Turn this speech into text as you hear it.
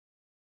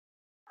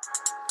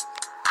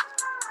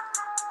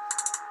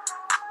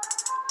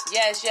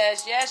Yes,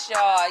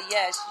 y'all.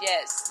 Yes.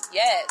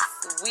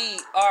 We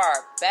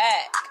are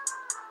back.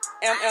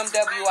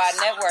 MMWI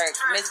Network,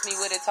 Miss Me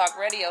With It Talk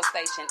radio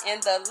station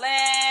in the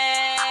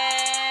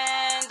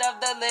land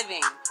of the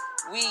living.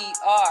 We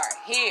are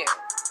here.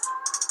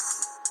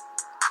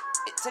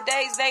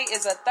 Today's date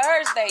is a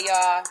Thursday,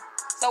 y'all.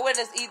 So it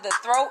is either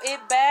Throw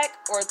It Back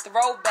or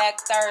Throwback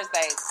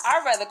Thursdays.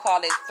 I'd rather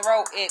call it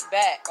Throw It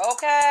Back,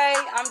 okay?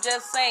 I'm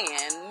just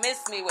saying,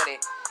 Miss Me With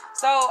It.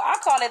 So I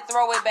call it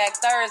Throw It Back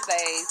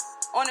Thursdays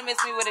on the Miss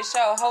Me With It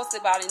show,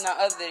 hosted by none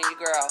other than your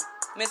girl,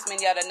 Miss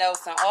Mignetta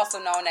Nelson, also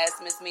known as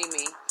Miss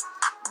Mimi.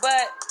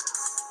 But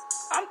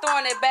I'm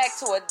throwing it back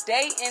to a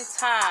day in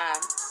time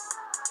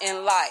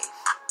in life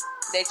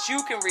that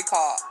you can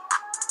recall.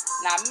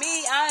 Now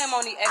me, I am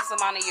only X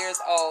amount of years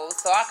old,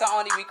 so I can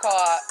only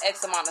recall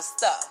X amount of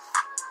stuff.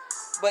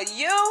 But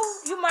you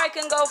might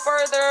can go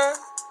further,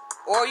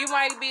 or you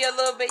might be a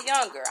little bit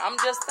younger. I'm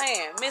just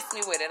saying, miss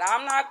me with it.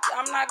 I'm not,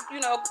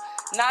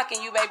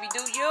 knocking you, baby. Do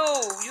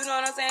you? You know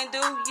what I'm saying? Do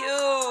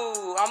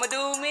you? I'ma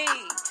do me.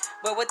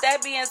 But with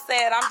that being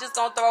said, I'm just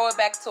gonna throw it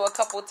back to a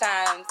couple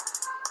times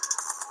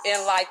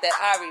in life that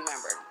I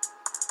remember.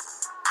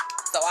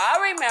 So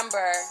I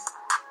remember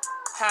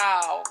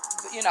how,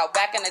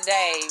 back in the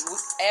day,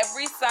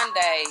 every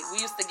Sunday, we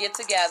used to get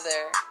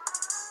together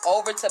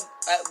over to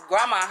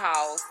grandma's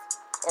house,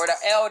 or the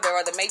elder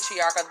or the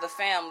matriarch of the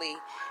family,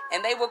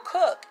 and they would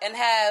cook and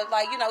have,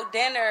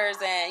 dinners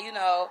and,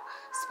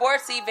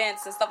 sports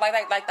events and stuff like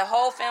that. Like, the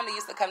whole family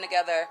used to come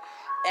together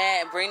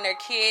and bring their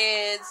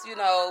kids,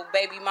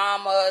 baby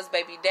mamas,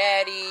 baby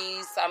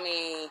daddies,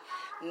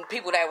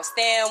 people that were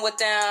staying with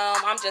them.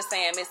 I'm just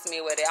saying, miss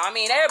me with it.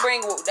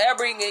 They'll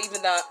bring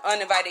even the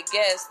uninvited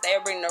guests.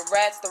 They'll bring the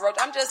rats, the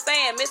roaches. I'm just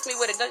saying, miss me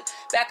with it.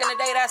 Back in the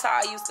day, that's how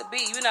I used to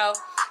be.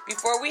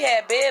 Before we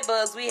had bed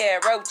bugs, we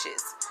had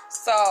roaches.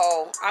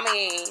 So,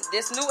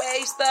 this new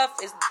age stuff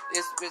is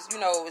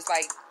it's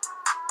like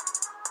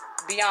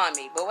beyond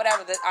me. But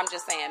whatever, I'm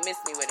just saying, miss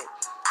me with it.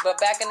 But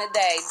back in the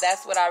day,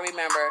 that's what I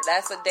remember.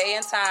 That's a day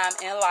and time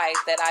in life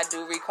that I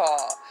do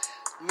recall.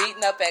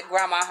 Meeting up at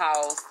grandma's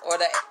house or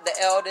the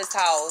eldest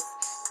house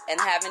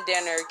and having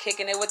dinner,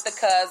 kicking it with the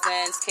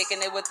cousins,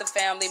 kicking it with the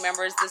family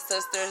members, the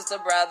sisters, the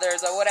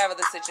brothers, or whatever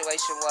the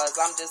situation was.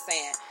 I'm just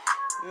saying,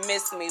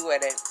 miss me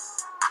with it.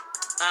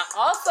 I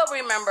also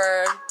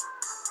remember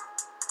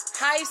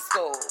high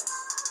school.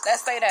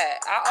 Let's say that.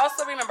 I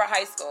also remember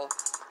high school.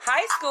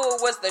 High school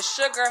was the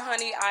sugar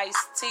honey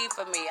iced tea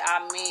for me.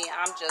 I'm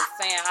just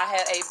saying, I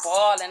had a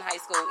ball in high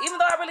school, even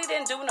though I really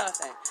didn't do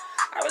nothing.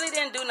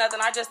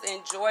 I just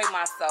enjoyed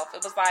myself.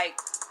 It was like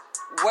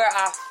where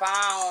I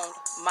found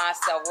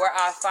myself, where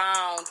I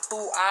found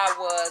who I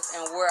was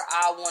and where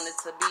I wanted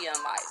to be in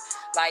life.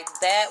 Like,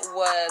 that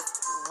was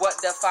what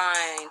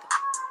defined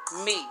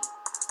me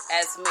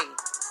as me.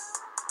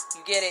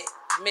 You get it?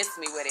 Miss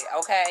me with it,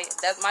 okay?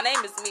 My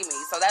name is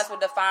Mimi, so that's what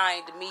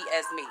defined me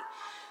as me.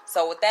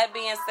 So with that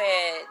being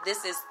said,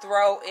 this is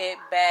Throw It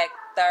Back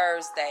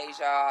Thursdays,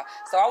 y'all.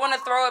 So I want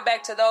to throw it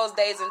back to those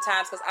days and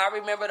times because I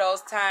remember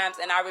those times,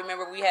 and I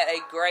remember we had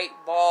a great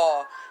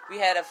ball. We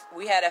had a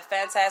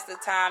fantastic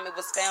time. It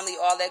was family,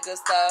 all that good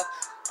stuff.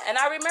 And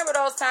I remember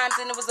those times,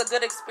 and it was a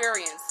good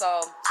experience.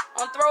 So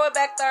on Throw It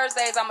Back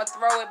Thursdays, I'm going to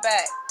throw it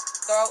back.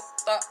 Throw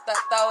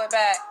it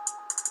back.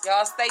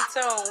 Y'all stay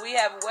tuned. We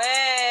have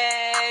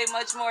way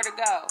much more to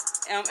go.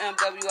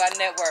 MMWI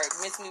Network,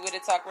 Miss Me With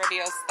It Talk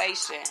radio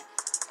station.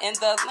 In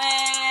the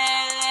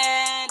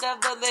land of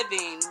the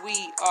living,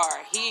 we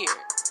are here.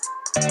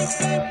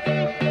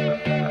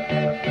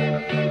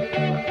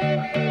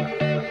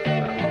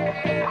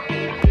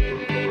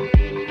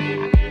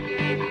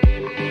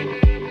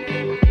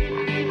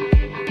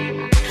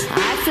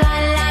 I fly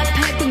like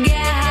paper, get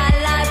high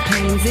like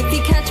planes. If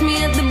you catch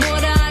me at the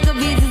border, I got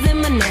visas in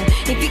my name.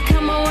 If you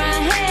come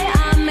around here,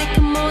 I'll make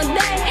them all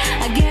day.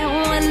 I get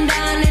one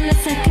down in a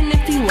second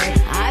if you wait.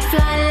 I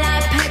fly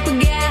like paper,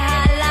 get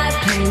high like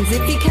planes.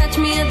 If you catch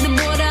me at the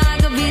border, I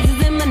got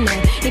visas in my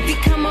name. If you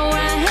come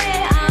around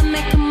here, I'll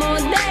make them all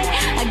day.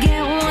 I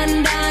get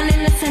one down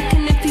in a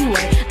second if you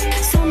wait.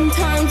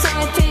 Sometimes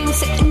I think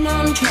sitting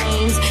on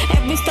trains.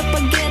 Every step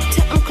I get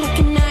to, I'm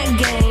clocking that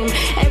game.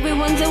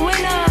 Everyone's a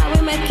winner,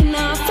 we're making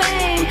our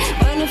fame.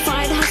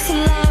 Bonafide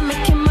hustler,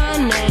 making my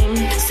name.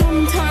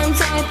 Sometimes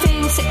I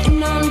think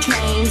sitting on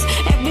trains.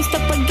 Every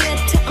step I get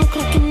to, I'm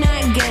clocking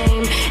that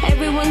game.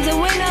 Everyone's a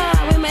winner,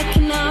 we're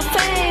making our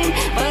fame.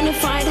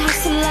 Bonafide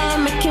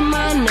hustler, making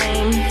my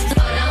name.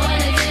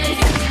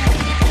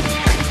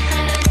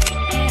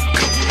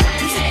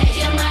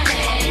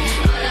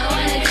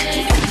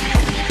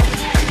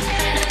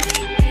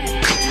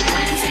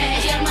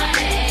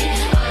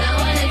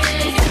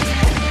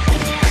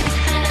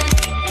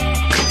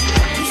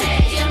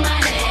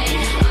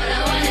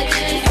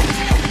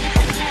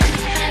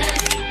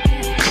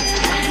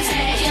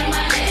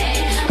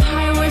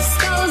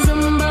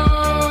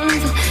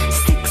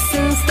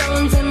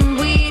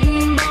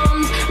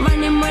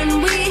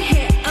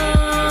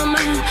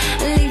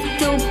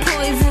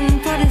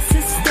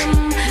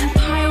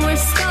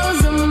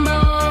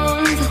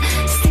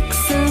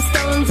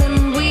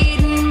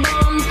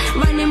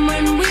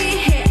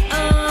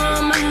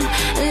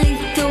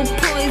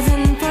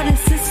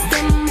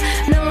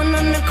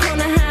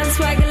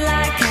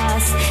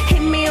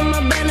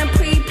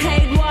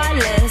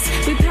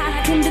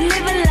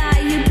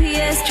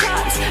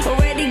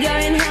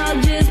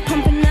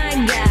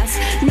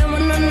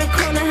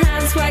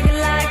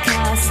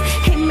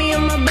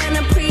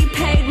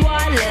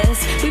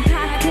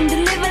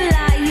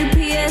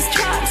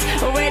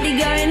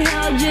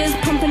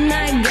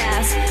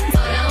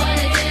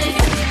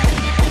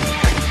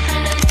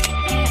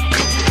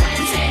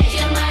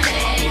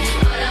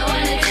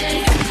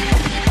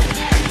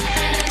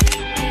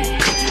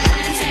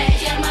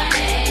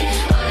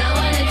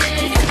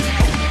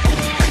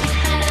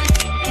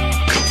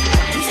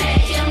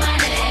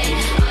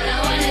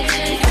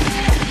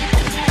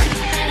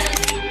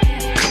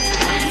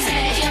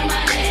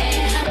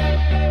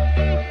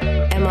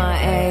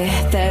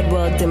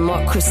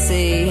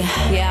 see.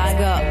 Yeah, I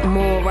got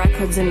more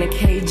records than the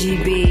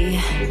KGB.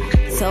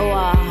 So,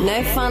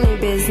 no funny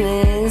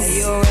business.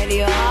 You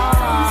already are.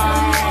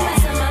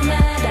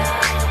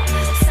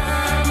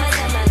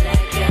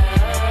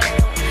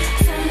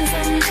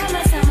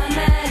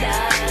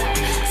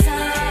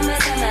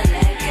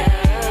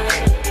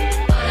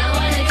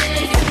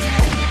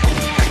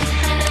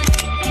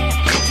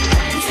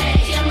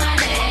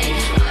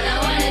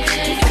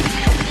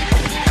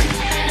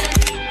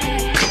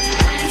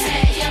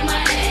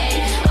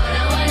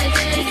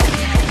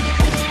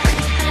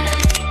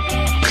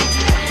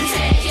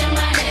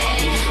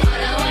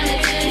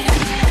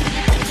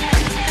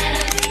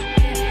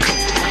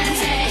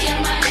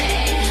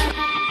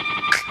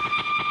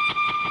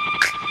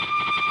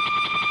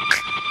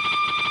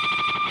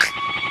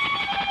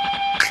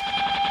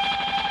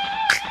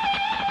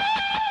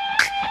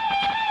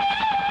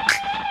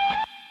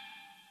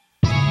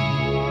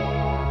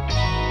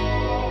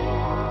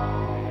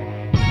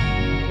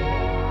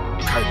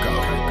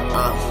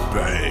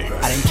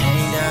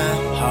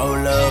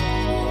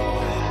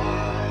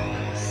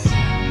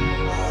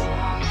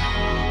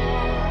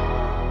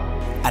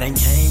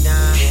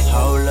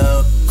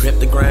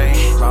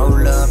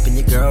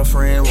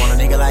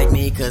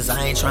 Cause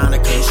I ain't tryna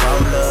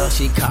control her.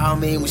 She call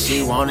me when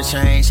she wanna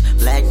change.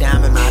 Black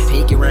diamond, my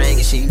pinky ring.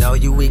 And she know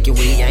you weak and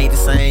we ain't the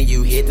same.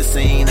 You hit the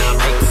scene, I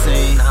make the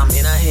scene. I'm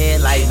in her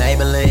head like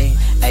Maybelline.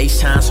 H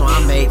time, so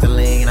I made the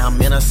lean.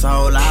 I'm in her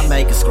soul, I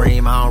make her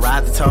scream. I don't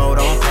ride the toad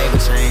on paper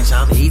change.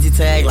 I'm easy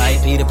tag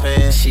like Peter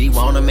Pan. She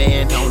want a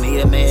man, don't need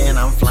a man.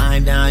 I'm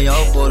flying down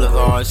your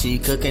boulevard. She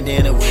cooking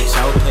dinner with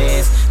your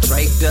pants.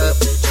 Draped up,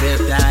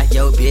 tripped out.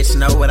 Yo, bitch,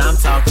 know what I'm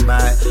talking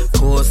about.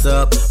 Pulls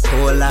up,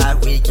 pull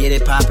out. We get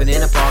it popping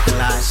in the parking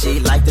lot. She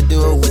like to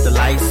do it with the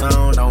lights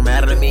on. Don't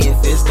matter to me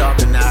if it's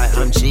dark or not.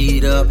 I'm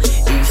G'd up,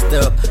 eased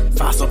up.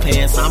 Fossil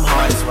pants, I'm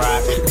hard as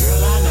rock.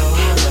 Girl, I know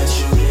how much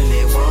you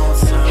really want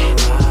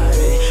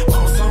somebody.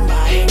 Want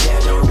somebody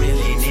that don't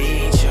really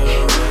need you.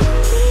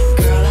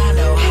 Girl, I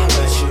know how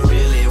much you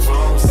really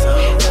want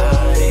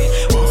somebody.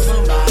 Want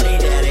somebody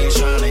that ain't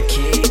tryna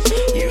keep.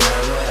 You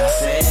heard what I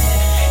said.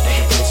 They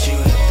can put you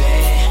to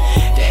bed.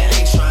 That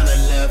ain't tryna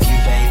love you,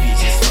 baby.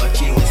 Just fuck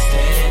you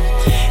instead.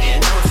 And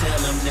don't tell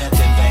them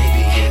nothing,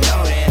 baby. You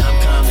know that I'm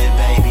coming,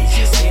 baby.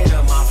 Just hit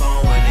up my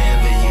phone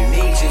whenever you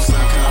need you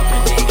some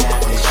company. Got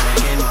this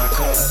drink in my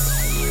cup.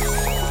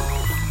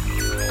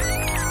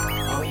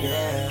 Oh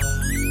yeah.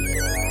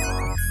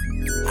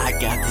 I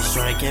got this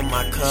drink in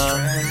my cup.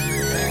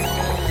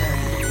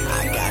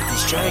 I got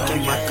this drink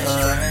in my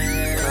cup.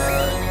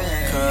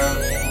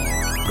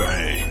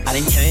 I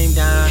done came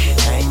down,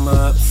 came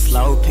up,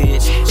 slow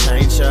pitch,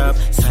 change up,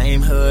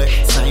 same hood,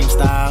 same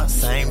style,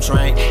 same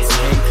drink,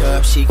 same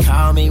cup. She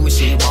call me when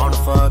she wanna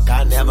fuck,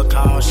 I never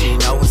call, she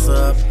know what's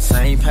up.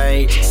 Same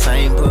page,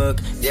 same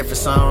book, different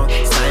song,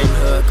 same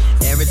hook.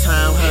 Every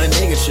time her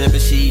nigga trippin',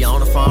 she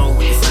on the phone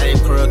with the same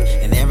crook.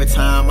 And every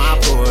time I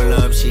pull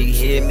up, she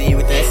hit me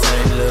with that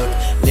same look.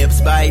 Lips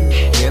biting,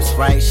 lips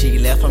right, she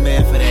left her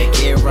man for that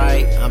get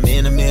right. I'm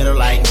in the middle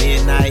like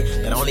midnight,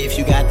 but only if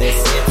you got that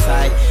sit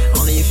tight.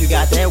 Only if you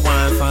got that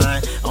wine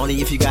fine.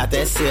 Only if you got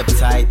that sip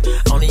tight.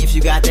 Only if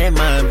you got that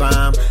mind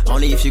bomb.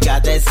 Only if you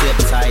got that sip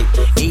tight.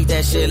 Eat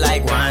that shit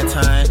like wine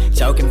time.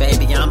 Joking,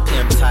 baby, I'm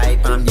pimp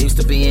type. I'm used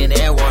to being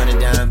that one and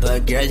done,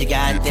 but girl, you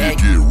got that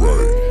get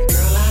right.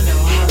 Girl, I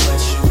know how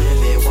much you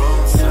really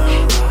want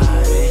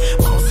somebody.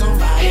 Want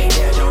somebody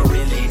that don't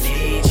really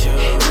need you.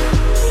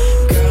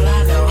 Girl,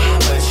 I know how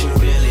much you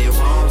really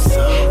want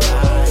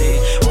somebody.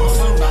 Want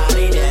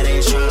somebody that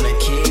ain't tryna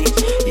keep.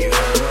 You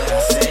heard what I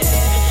said.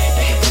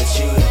 They can put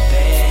you to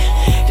bed.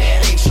 That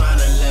ain't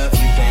tryna love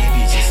you,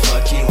 baby. Just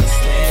fuck you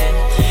instead.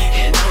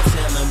 And don't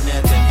tell them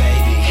nothing,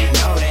 baby. You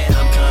know that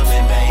I'm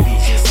coming, baby.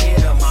 Just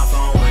hit up my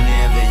phone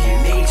whenever you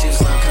need you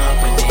some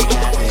company.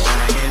 Got this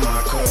drink in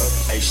my cup.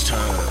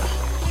 H-time.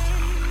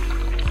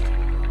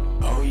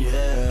 Oh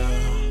yeah.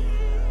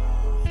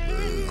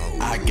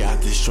 I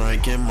got this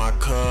drink in my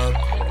cup.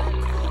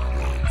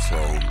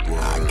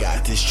 I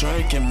got this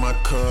drink in my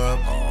cup.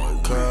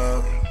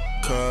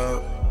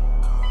 Cup.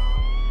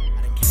 I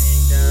done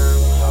came down,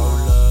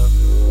 hold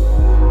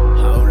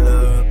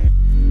up.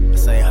 I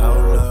say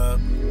hold up.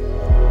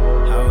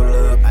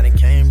 I done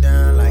came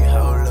down like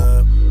hold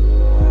up.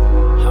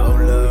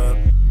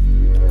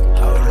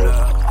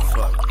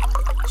 Fuck.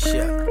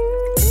 Shit.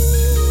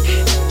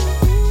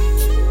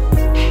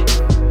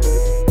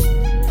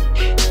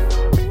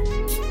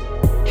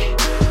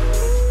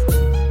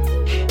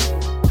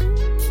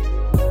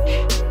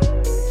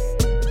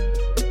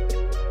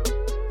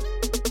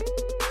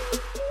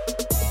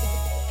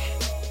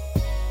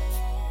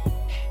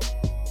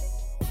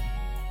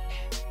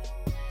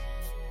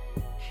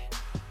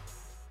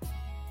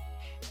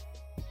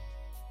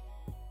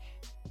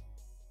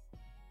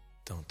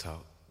 Don't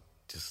talk,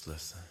 just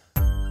listen.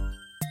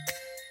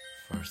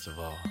 First of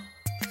all,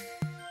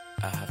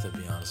 I have to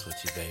be honest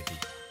with you, baby.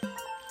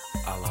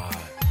 I lied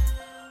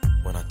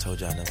when I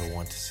told you I never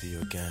want to see you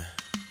again.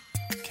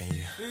 Can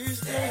you? Please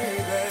stay,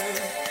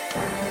 baby.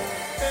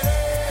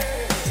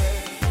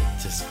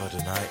 Just for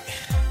tonight.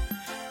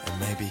 And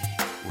maybe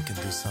we can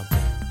do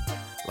something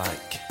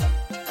like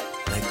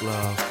make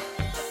love,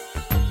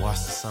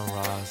 watch the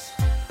sunrise,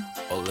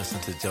 or listen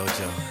to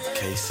JoJo,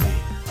 KC,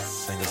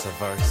 sing us a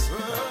verse.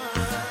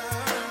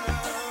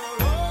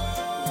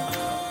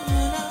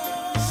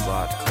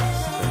 Slide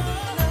close, baby.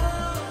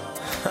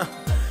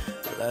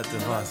 Let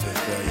Devontae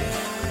feel you.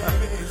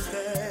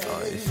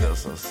 Oh, you feel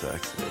so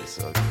sexy,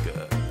 so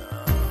good.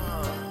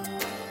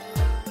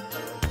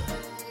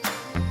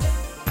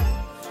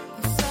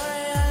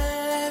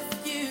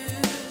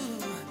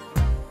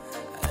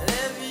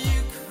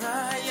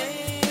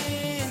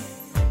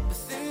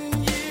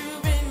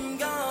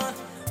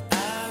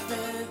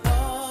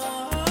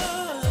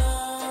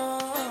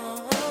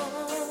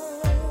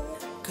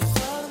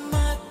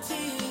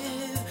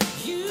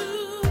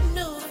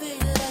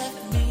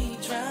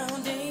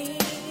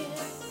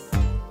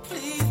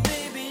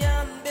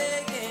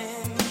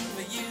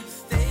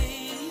 Stay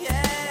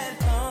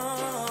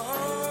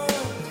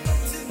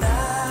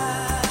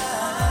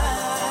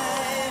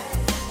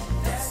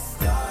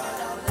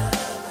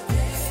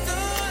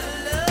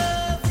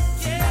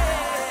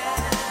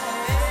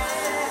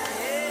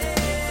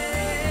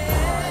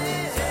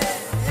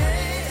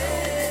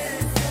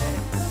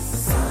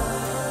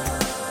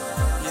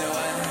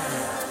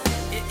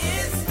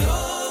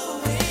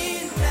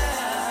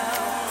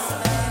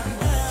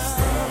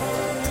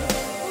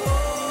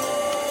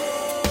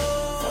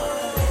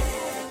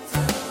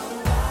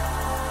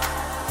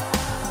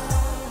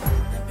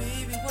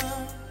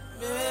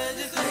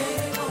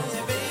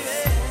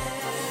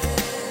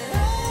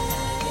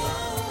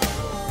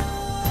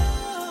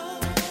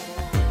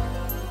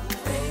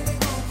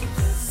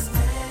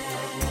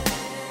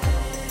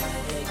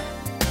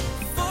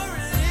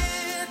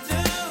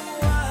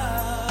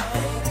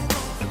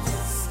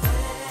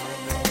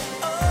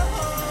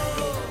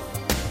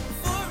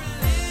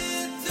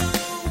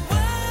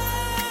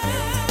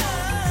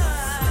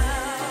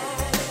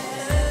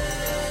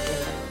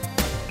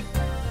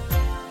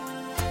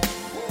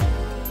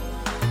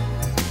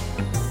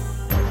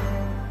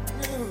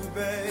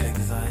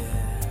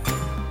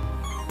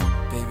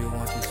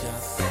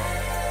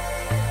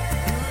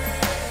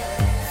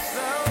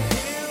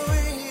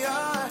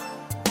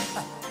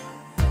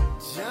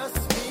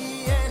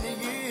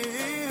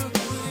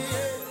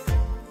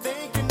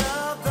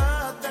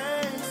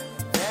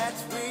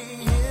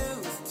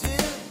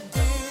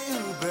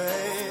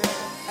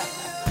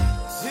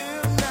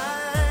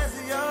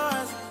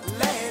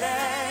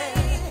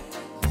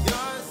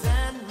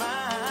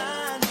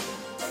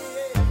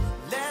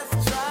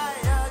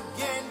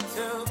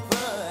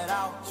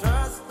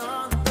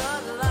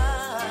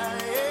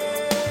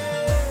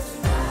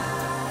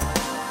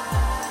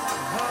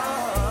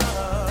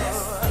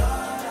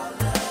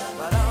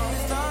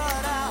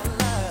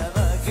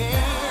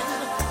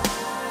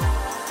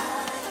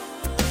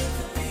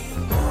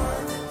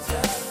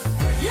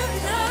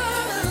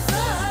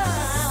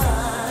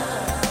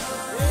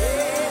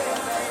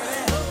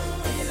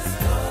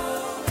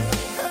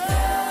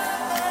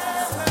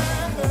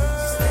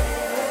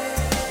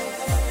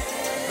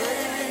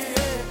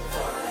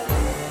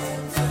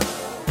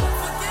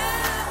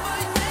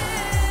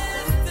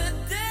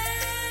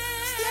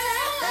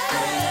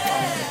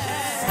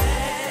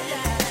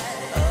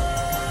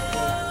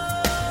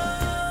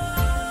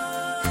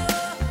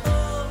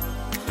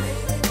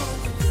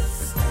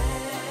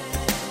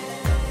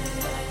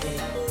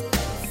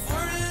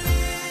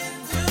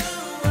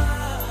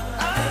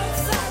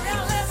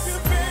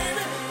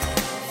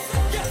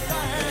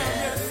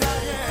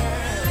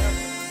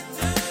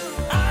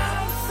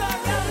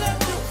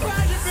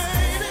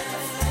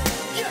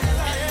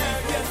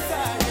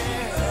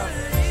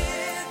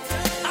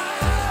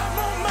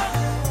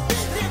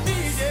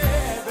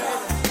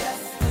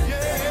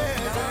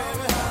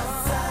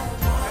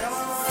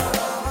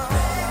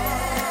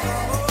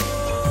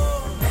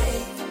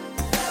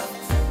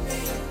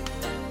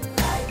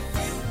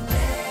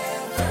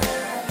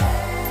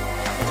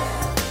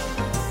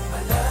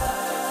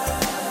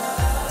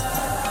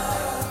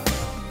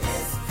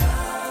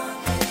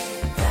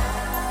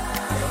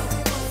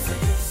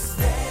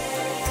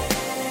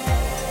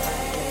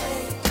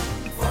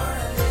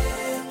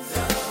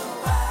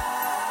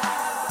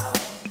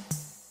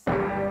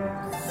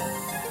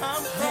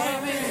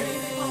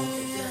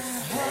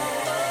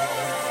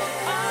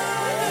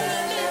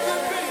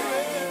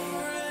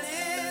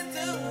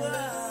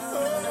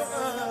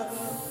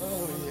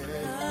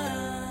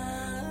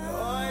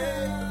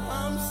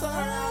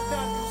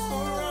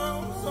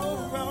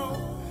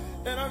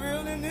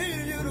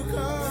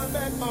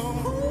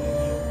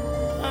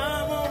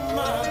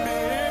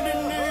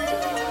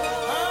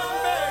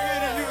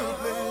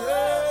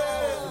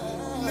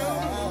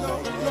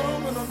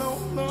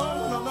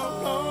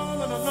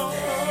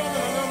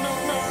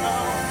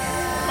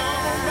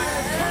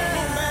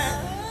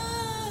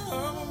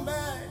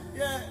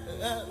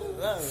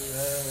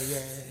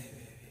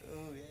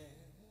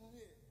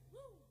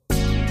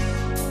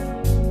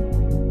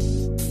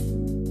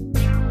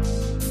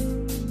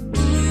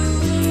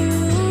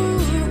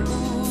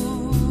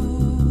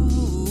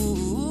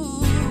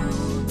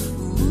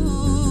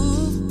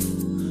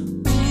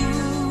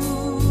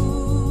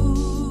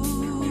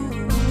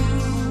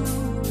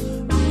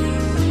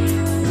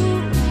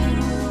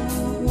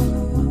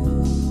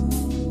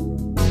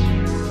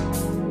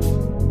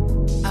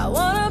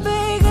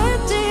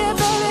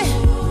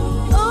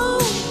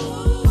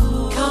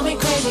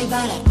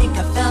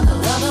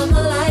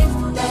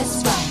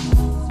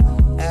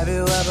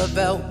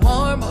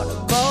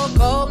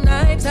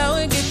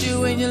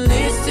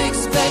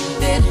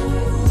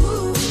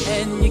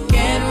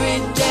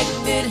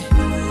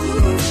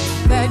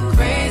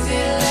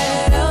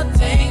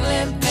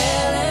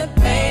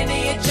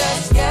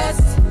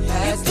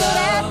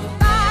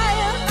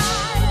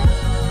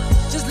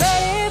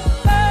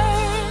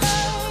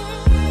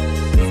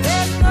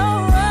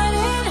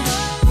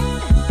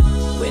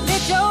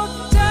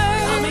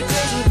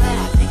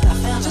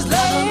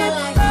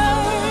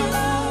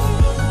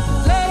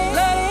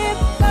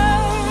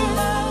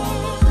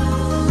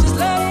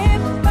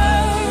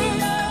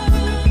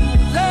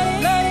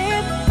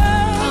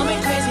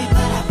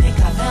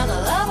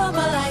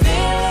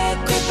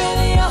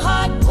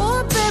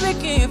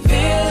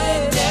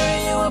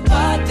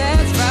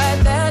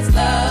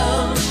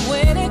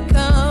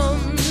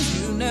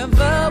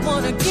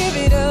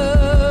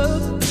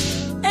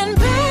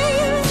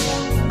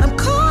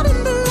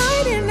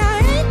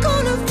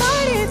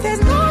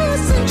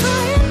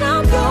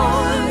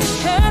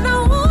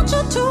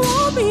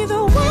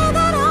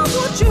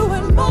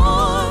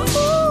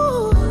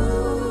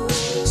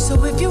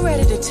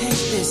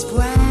this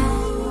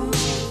bright,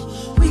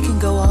 we can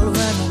go all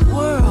around the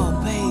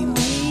world,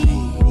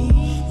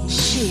 baby.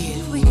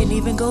 Shit, we can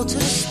even go to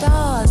the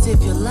stars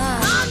if you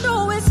like. I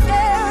know it's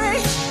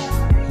scary,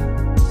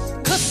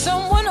 'cause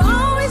someone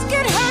always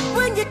get hurt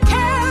when you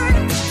care,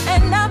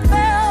 and I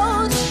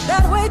felt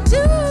that way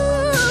too.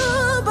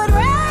 But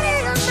ready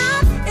or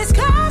not, it's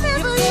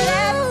coming for you.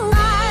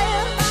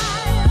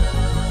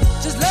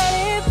 Just let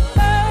it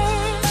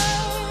burn.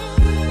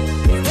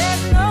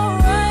 There's no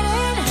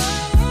running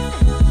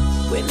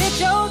when it's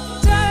your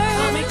turn.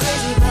 Call me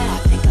crazy, but I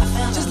think I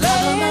found just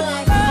let it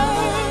burn.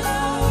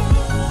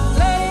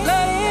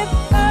 Let it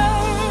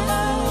burn.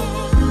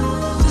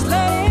 Just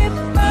let it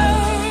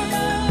burn.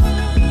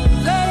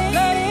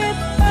 Let it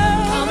burn.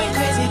 Call me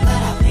crazy,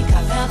 but I think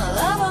I found the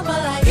love of my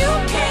life. You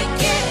can't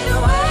get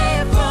away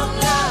from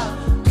love.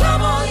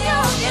 Come on,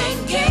 young,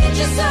 engage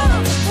yourself.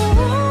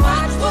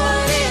 Watch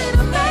what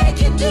it'll make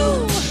you do.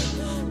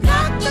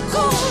 Knock the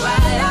cool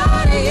right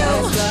out of you.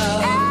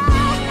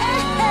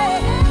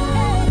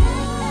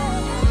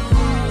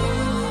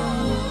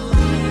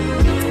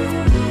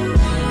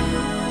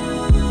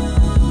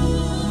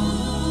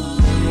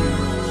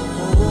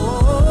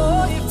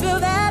 Oh, you feel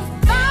that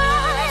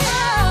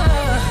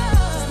fire?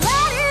 Just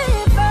let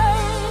it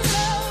burn.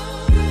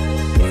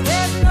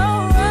 There's no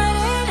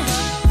running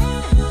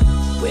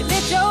when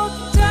it's your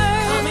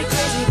turn. Call me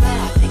crazy, but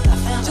I think I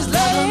found just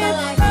let it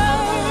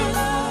burn.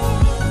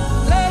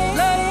 Let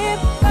it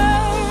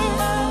burn.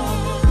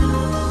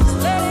 Just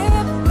let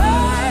it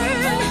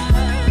burn.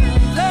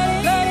 Let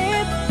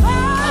it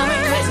burn. Call me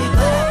crazy,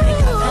 but I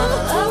think I found the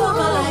love of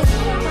my life.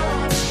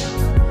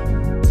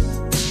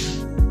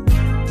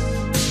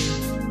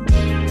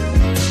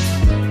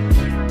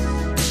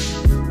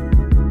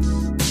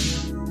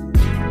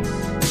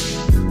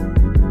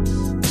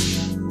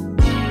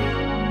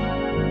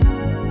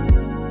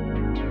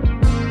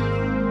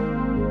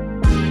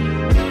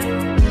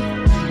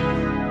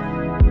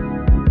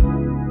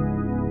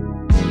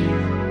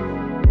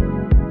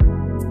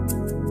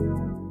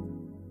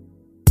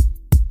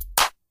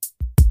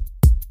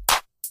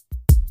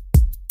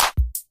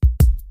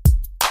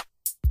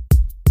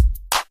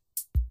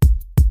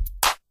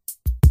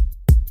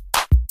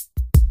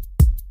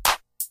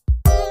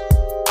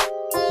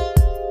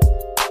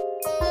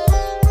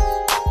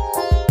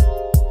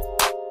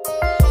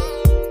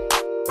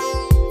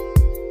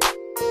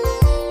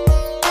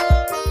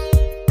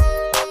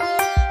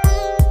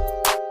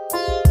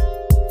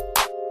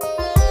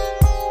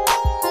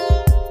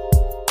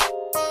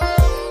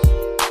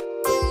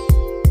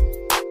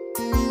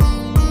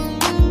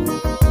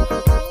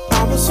 I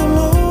was so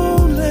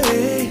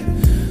lonely,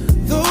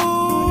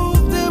 though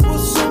there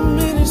were so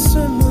many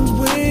someones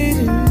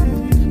waiting.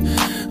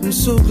 I'm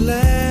so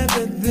glad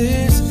that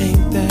this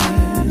ain't that.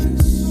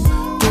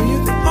 Girl,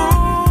 you're the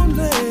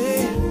only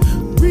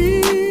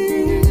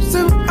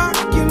reason I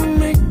can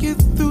make it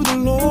through the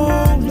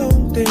long,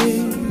 long day,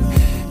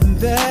 and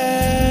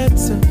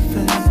that's a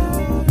fact.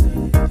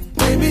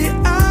 Baby,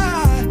 I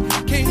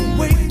can't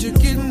wait to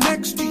get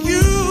next to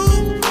you.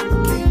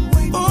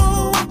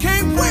 Oh, I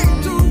can't wait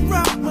to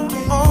wrap my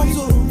arms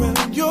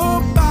around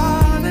your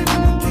body.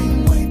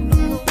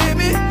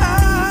 Baby,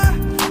 I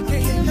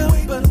can't help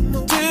but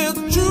tell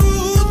the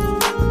truth.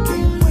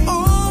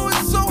 Oh,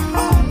 it's so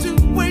hard to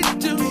wait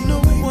till no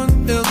one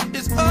else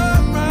is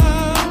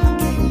around.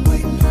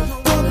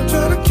 Gonna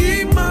try to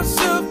keep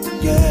myself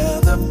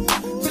together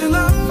till I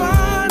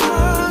find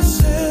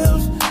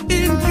myself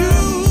in you.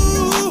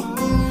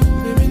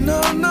 Baby, no,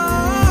 no.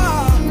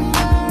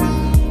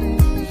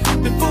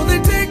 Before they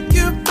take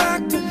you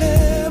back to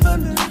heaven,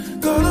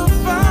 gonna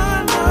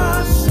find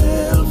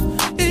myself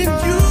in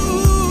you.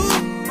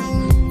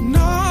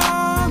 No,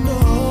 no,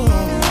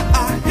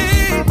 I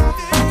hate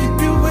to keep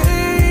you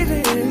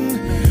waiting,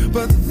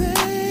 but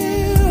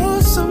there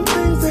are some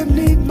things that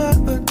need my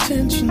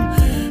attention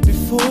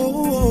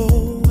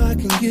before I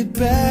can get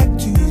back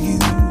to you.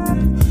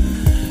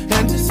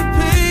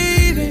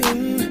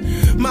 Anticipating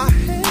my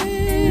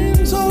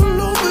hands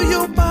all over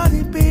your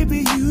body, baby,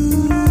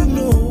 you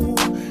know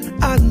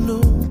I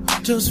know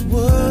just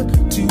what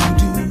to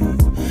do.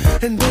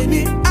 And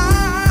baby,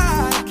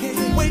 I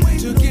can't wait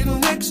to get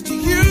next to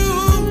you.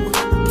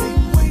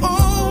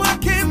 Oh, I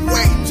can't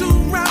wait to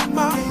wrap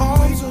my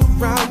arms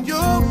around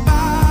your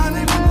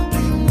body.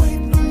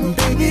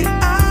 Baby,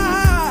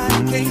 I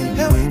can't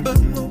help but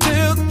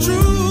tell the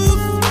truth.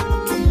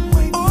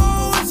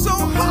 Oh, it's so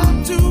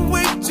hard to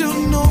wait till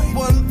no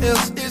one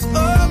else is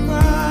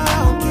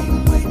around.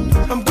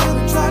 I'm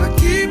gonna try to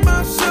keep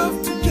myself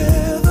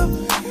together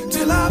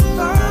till I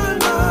find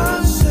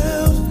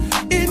myself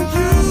in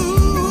you.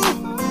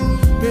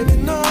 Baby,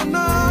 no,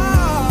 no.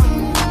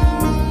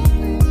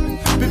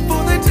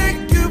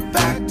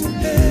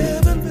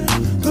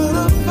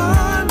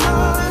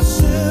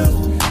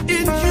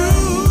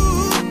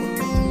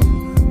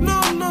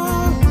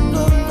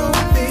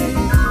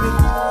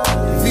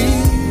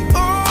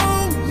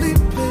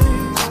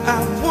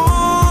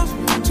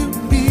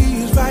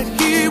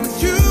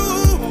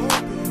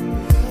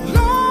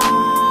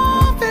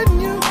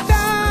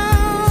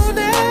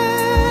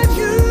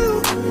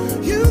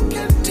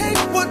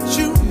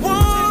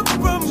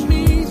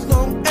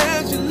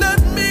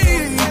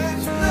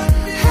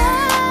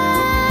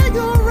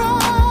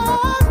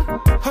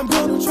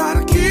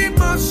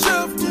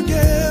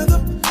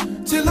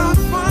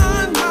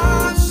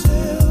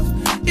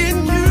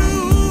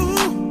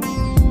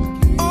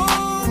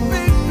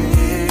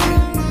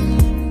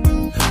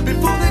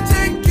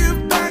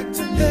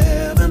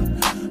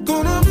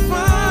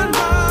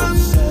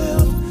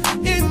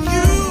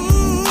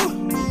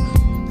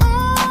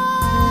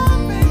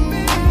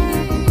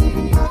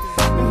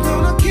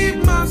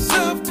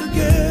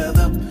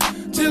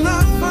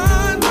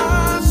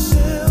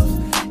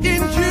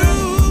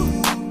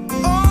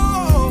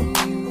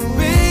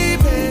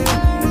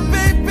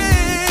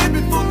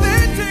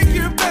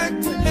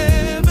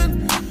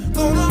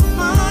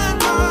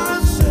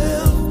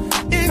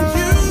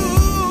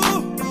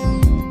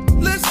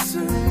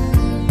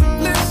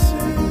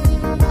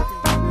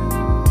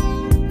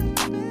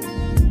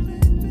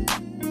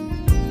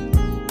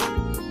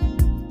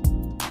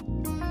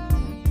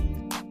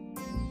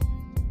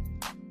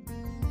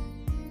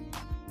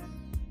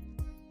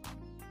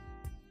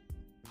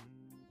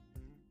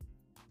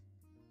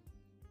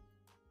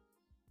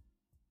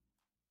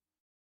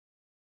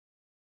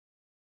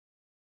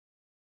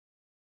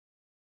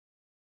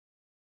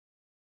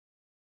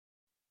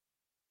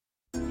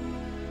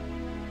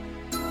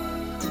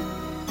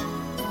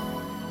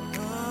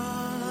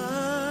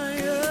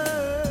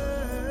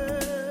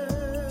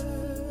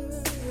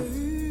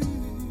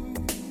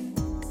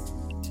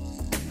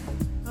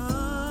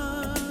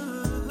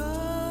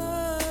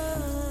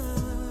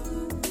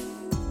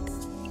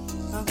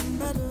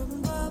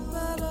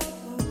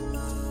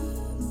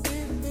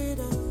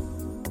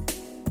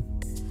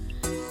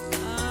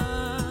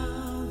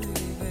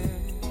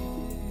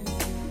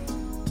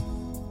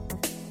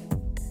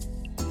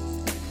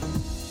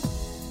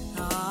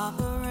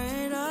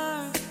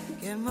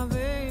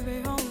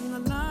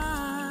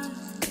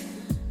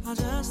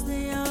 just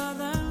the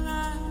other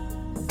night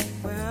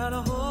we had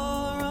a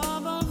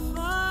horrible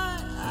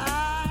fight.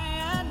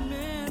 I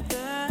admit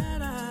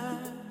that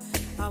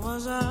I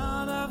was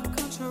out of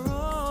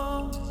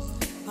control,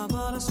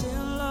 but I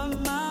still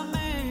love my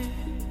man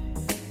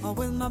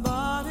with my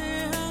body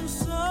and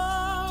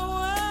soul.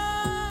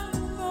 When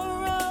the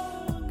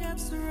road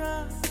gets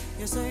rough,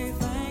 you say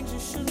things you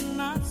should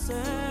not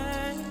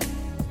say.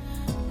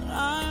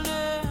 I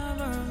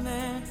never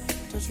meant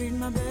to treat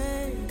my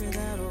baby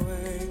that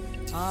way.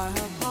 I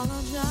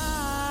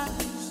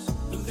apologize.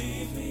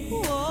 Believe me.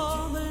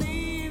 Oh,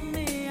 believe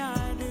me,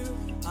 I do.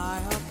 I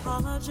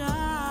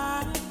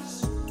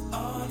apologize.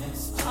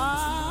 Honest.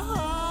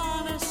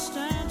 Honest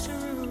and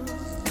true.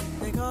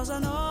 Because I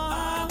know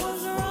I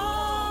was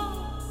wrong.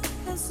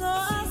 And so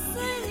I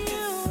sing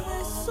you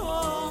this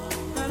song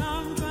that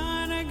I'm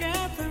trying to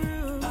get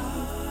through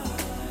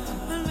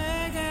and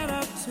make it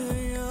up to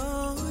you.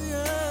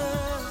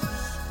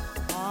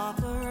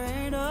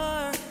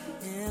 Operator,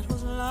 it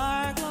was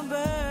like a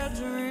bad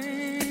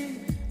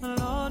dream.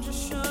 Lord, you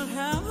should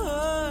have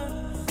heard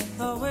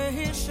the way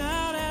he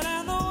shouted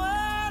and the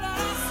word I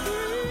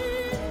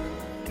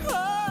screamed. I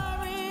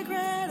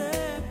regret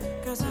it,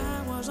 'cause I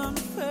was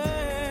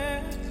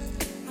unfair.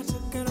 I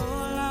took it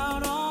all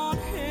out on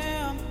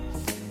him,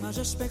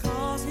 just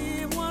because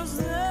he was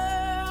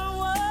there.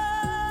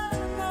 When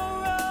the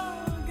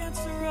road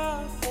gets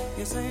rough,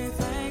 you say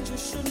things you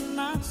should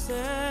not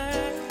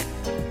say.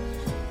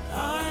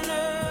 I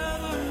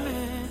never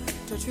meant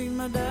to treat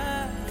my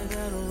daddy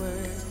that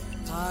way.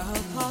 I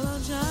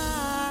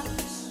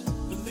apologize.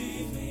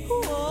 Believe me.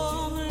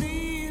 Oh,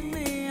 believe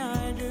me,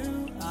 I do.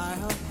 I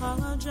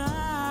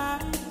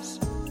apologize.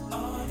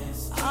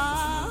 Honest.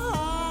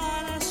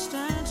 Honest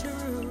and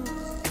true.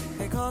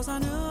 Because I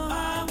knew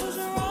I was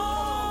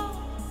wrong.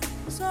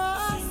 So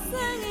I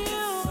sing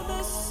you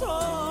this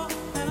song.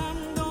 And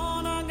I'm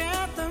gonna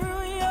get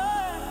through you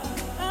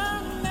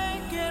and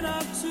make it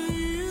up to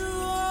you.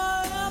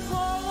 I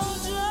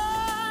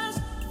apologize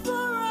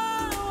for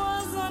I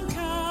was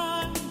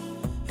unkind,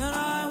 and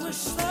I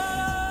wish that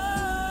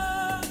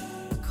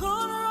I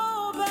could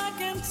roll back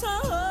in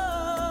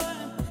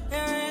time,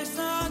 erase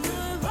our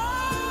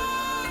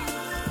goodbye,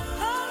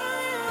 and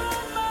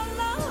rewrite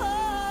my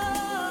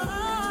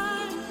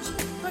life.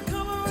 But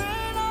come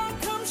rain or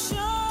come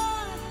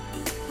shine,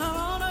 I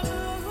wanna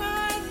do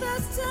right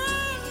this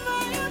time.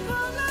 I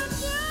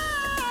apologize.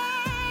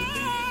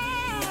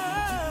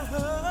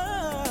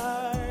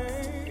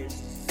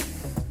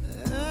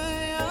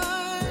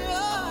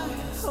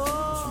 Oh,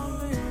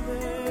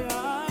 baby, I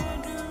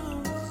do.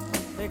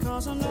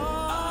 Because I know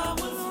I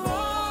was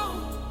wrong.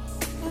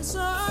 And so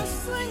I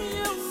sing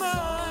you my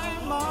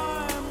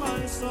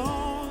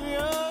song.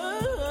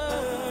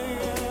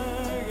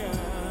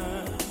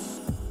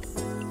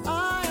 I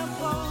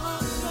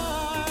apologize.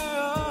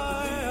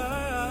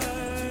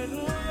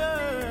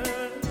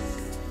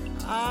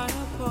 I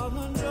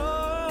apologize.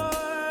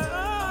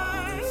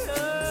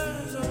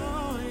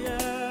 Oh,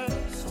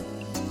 yes.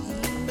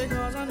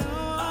 Because I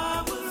know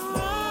I was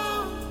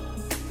wrong.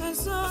 And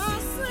so I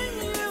sing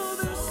you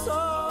this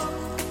song.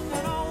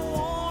 And I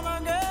wanna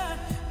get,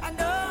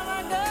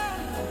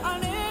 I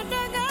need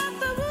to get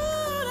the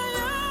root of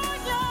you,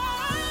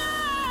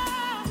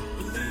 yeah.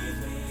 Believe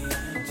me,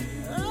 I do.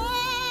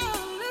 Oh,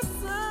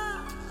 listen,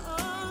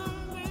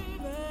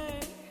 baby.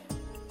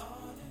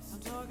 I'm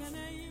talking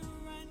to you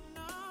right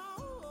now.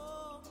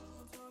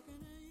 I'm talking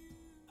to you.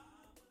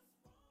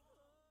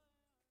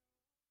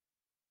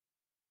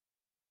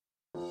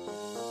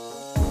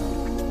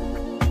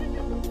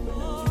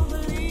 Oh,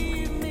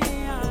 believe me,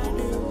 I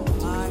do.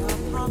 I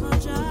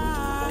apologize.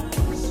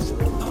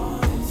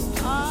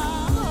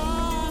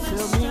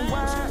 Tell me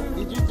why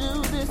did you do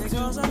this to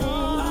Because I know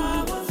me?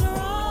 I was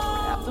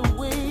wrong. After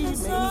we made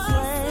So I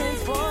plans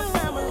sing for you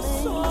family, this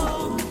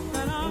song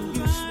that I'm and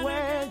you trying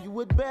swear you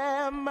would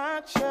bear my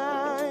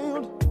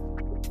child.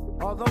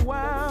 All the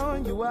while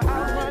you were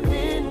out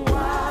running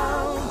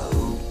wild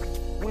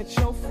with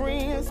your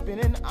friends,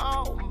 spinning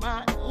all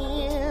my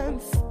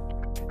ends.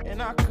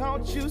 And I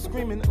caught you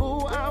screaming,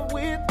 ooh, I'm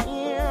with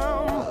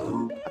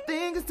him. I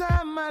think it's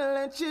time I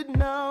let you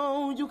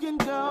know you can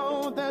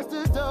go, that's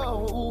the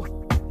door.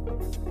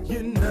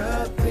 You're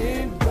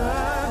nothing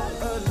but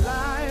a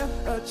liar,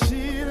 a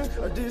cheater,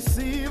 a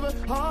deceiver,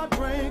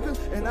 heartbreaker,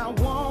 and I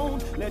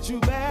won't let you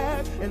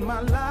back in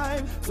my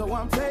life. So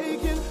I'm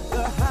taking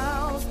the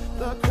house,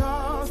 the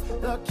cars,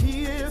 the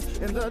kids,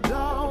 and the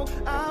dog.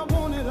 I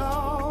want it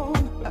all.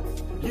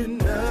 You're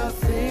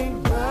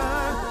nothing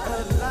but a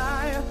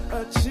liar,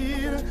 a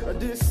cheater, a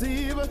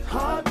deceiver,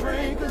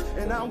 heartbreaker,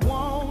 and I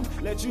won't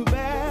let you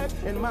back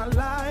in my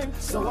life.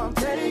 So I'm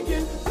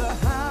taking the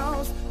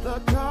house, the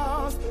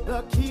cars,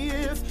 the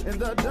kids, and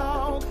the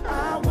dog.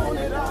 I want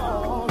it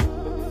all.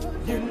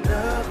 You're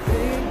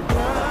nothing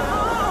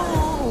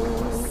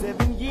but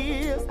 7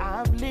 years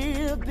I've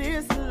lived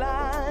this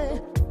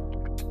life.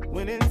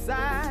 When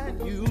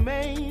inside you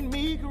made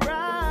me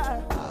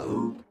cry.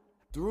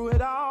 Through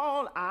it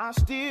all, I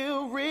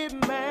still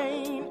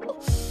remain.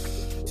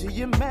 Till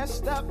you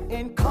messed up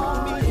and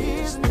call me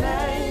his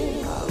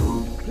name.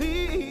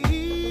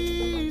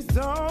 Please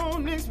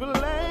don't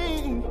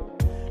explain.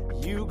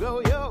 You go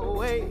your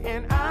way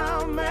and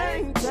I'll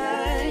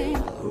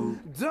maintain.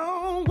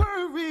 Don't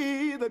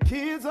worry, the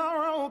kids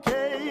are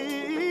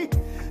okay.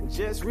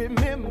 Just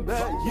remember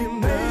you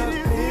made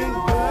it in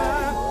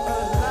life. A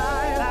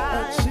liar,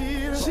 a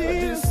cheater, a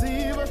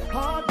deceiver,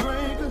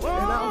 heartbreaker, and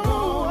I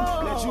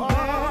won't let you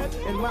have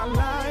in my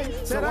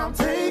life. Said I'm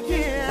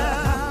taking the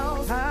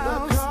house, the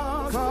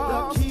cars,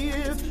 the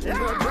kids, and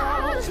the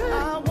dogs.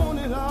 I want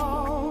it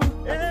all.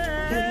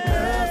 And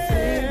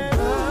nothing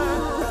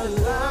but a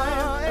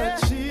liar,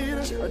 a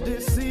cheater, a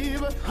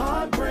deceiver,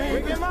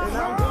 heartbreaker, and I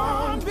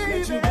won't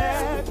let you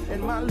have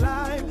in my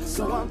life.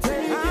 So I'm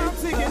taking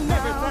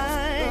everything.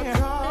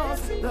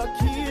 The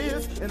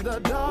kids and the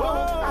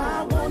dog,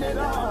 I want it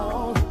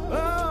all.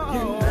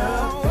 You're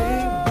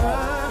nothing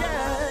but.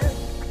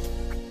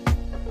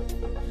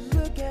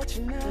 Look at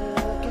you now,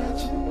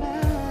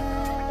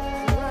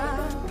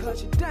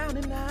 cause you're down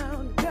and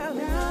out, down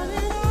and out.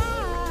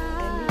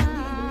 And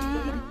you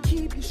need me to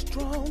keep you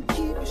strong.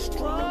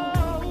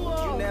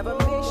 You never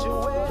miss your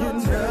way. You're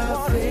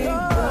nothing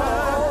but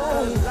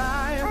a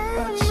liar,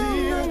 a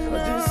cheater, a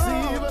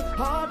deceiver,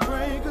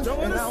 heartbreaker,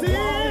 and I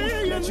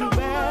won't let you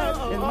back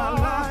in my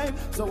life.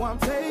 So I'm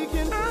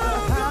taking the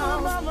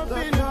house,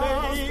 the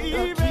cars, the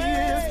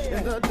kids,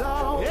 and the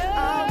dog. I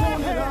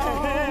want it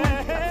all.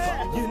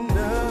 You're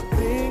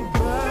nothing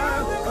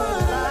but a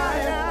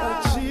liar, a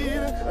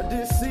cheater, a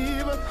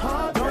deceiver,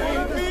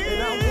 heartbreaker,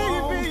 and I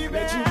won't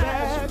let you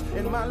back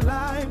in my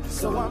life.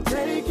 So I'm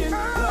taking the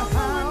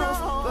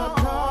house, the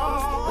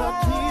cars, the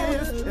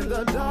kids, and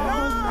the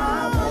dog.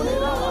 I want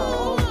it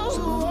all.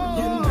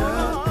 You're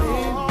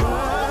nothing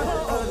but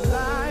a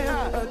liar,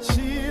 a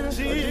cheater, a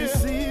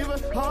deceiver,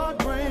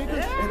 heartbreaker,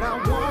 and I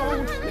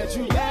won't let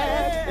you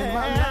back in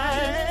my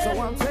life. So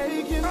I'm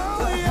taking the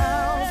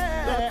house,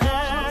 the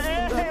cars,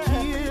 the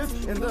kids,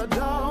 and the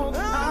dog. I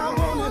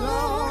want it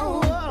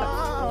all.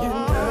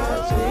 You're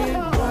nothing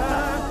but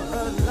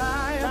a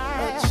liar,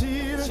 a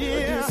cheater, a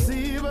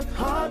deceiver,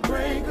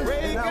 heartbreaker,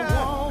 and I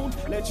won't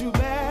let you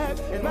back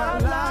in my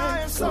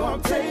life. So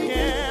I'm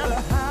taking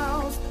the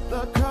house,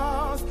 the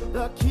cars,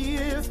 the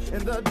kids,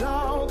 and the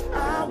dog.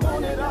 I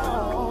want it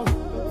all.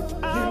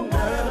 You're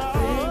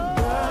nothing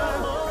but.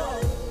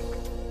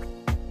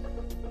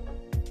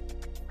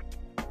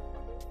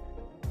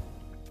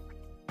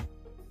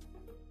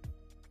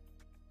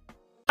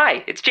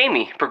 Hi, it's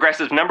Jamie,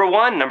 Progressive's #1,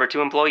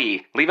 #2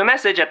 employee. Leave a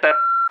message at the...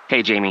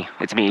 Hey, Jamie,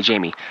 it's me,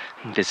 Jamie.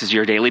 This is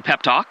your daily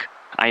pep talk.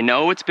 I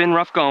know it's been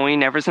rough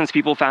going ever since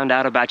people found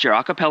out about your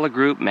a cappella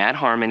group, Mad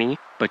Harmony,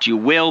 but you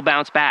will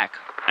bounce back.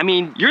 I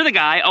mean, you're the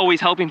guy always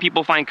helping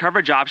people find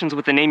coverage options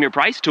with the Name Your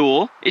Price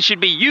tool. It should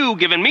be you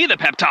giving me the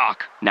pep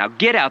talk. Now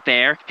get out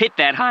there, hit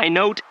that high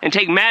note, and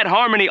take Mad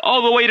Harmony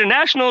all the way to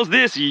nationals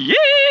this year!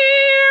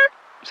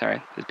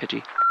 Sorry, it's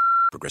pitchy.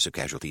 Progressive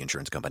Casualty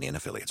Insurance Company and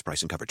Affiliates.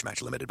 Price and coverage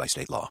match limited by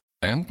state law.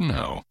 And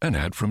now, an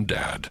ad from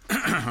Dad.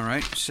 All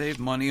right, save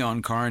money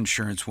on car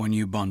insurance when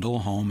you bundle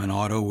home and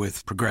auto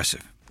with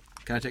Progressive.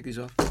 Can I take these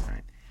off? All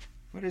right.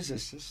 What is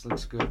this? This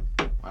looks good.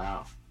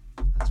 Wow.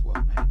 That's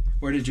well made.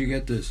 Where did you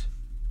get this?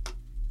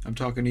 I'm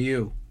talking to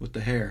you with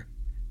the hair.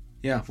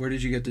 Yeah, where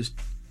did you get this?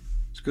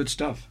 It's good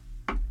stuff.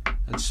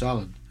 That's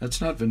solid. That's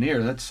not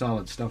veneer. That's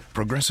solid stuff.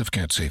 Progressive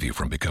can't save you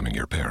from becoming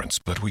your parents,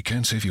 but we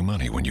can save you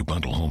money when you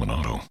bundle home and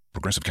auto.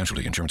 Progressive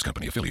Casualty Insurance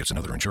Company, affiliates, and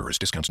other insurers.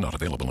 Discounts not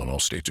available in all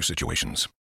states or situations.